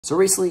So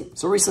recently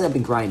I've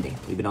been grinding.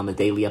 We've been on the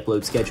daily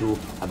upload schedule.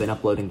 I've been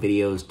uploading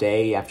videos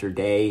day after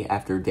day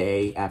after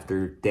day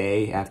after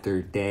day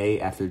after day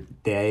after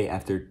day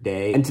after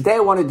day. And today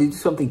I wanted to do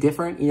something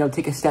different, you know,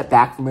 take a step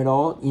back from it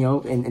all, you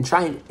know, and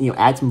try and, you know,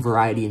 add some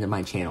variety into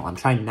my channel. I'm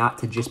trying not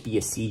to just be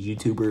a siege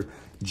YouTuber,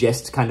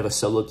 just kind of a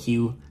solo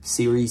queue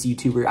series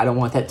YouTuber. I don't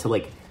want that to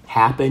like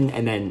happen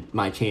and then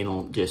my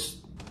channel just,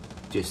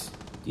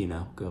 you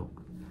know,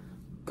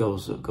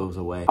 goes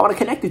away. I want to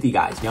connect with you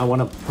guys. You know, I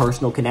want a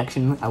personal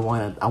connection. I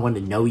want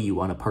to know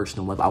you on a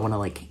personal level. I want to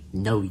like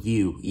know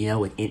you, you know,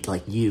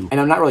 like you. And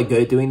I'm not really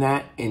good at doing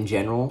that in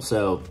general,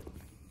 so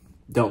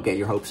don't get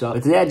your hopes up.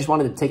 But today I just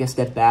wanted to take a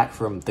step back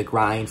from the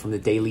grind, from the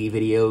daily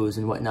videos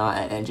and whatnot,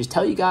 and just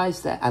tell you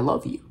guys that I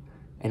love you.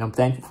 And I'm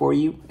thankful for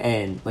you.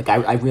 And like,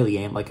 I really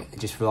am, like,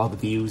 just for all the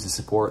views, the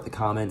support, the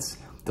comments,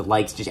 the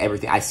likes, just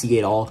everything. I see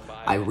it all.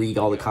 I read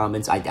all the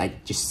comments. I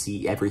just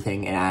see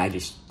everything, and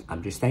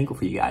I'm just thankful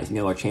for you guys. You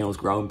know, our channel's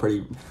grown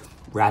pretty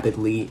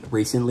rapidly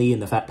recently in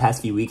the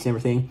past few weeks and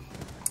everything.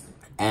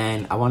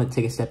 And I want to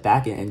take a step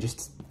back and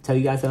just tell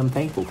you guys that I'm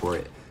thankful for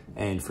it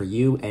and for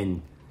you.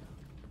 And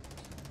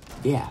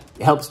yeah,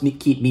 it helps me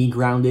keep me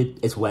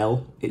grounded as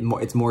well.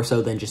 It's more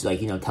so than just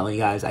like, you know, telling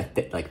you guys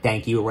like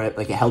thank you or whatever.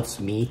 Like, it helps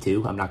me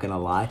too. I'm not gonna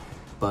lie,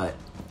 but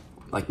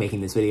like making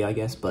this video, I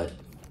guess. But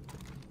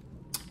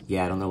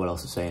yeah, I don't know what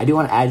else to say. I do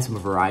want to add some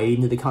variety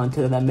into the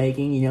content that I'm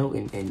making, you know,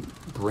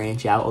 and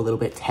branch out a little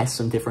bit, test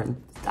some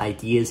different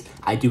ideas.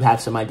 I do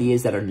have some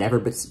ideas that are never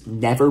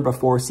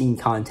before seen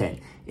content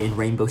in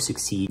Rainbow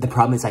Six Siege. The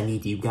problem is I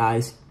need you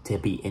guys to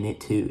be in it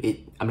too.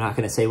 I'm not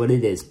going to say what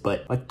it is,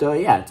 but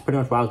yeah, it's pretty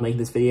much why I was making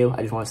this video. I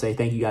just want to say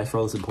thank you guys for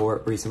all the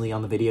support recently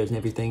on the videos and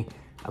everything.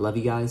 I love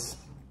you guys.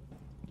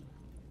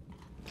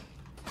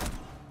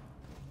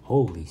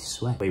 Holy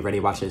sweat. Wait, ready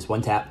to watch this?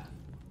 One tap.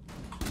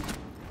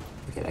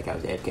 Okay, that guy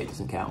was AFK,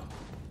 doesn't count.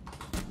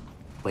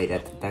 Wait,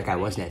 that guy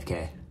wasn't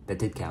AFK. That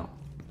did count.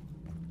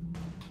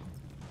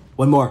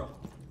 One more.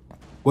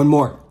 One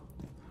more.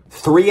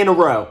 3 in a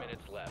row.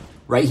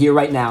 Right here,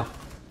 right now.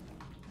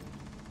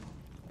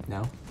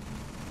 No?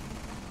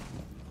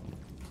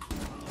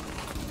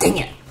 Dang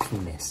it! I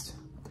missed.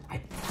 I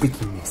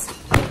freaking missed.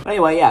 But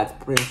anyway, yeah,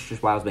 that's pretty much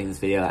just why I was making this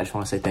video. I just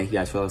want to say thank you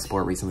guys for all the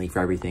support recently, for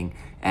everything.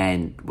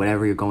 And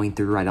whatever you're going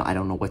through, I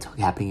don't know what's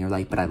happening in your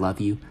life, but I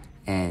love you.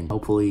 And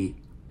hopefully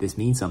this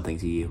means something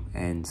to you,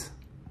 and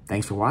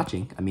thanks for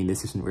watching. I mean,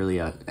 this isn't really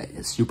a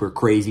super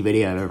crazy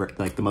video I've ever,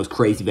 like the most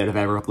crazy video I've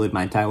ever uploaded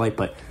my entire life,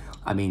 but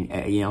I mean,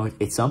 you know,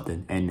 it's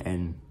something,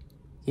 and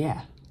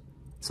yeah.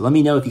 So let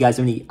me know if you guys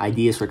have any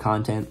ideas for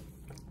content,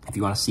 if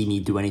you want to see me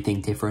do anything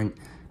different,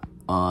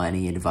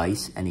 any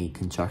advice, any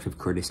constructive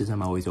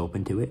criticism. I'm always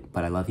open to it,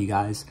 but I love you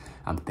guys.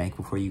 I'm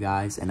thankful for you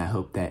guys, and I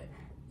hope that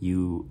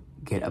you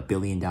get $1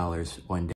 billion one day.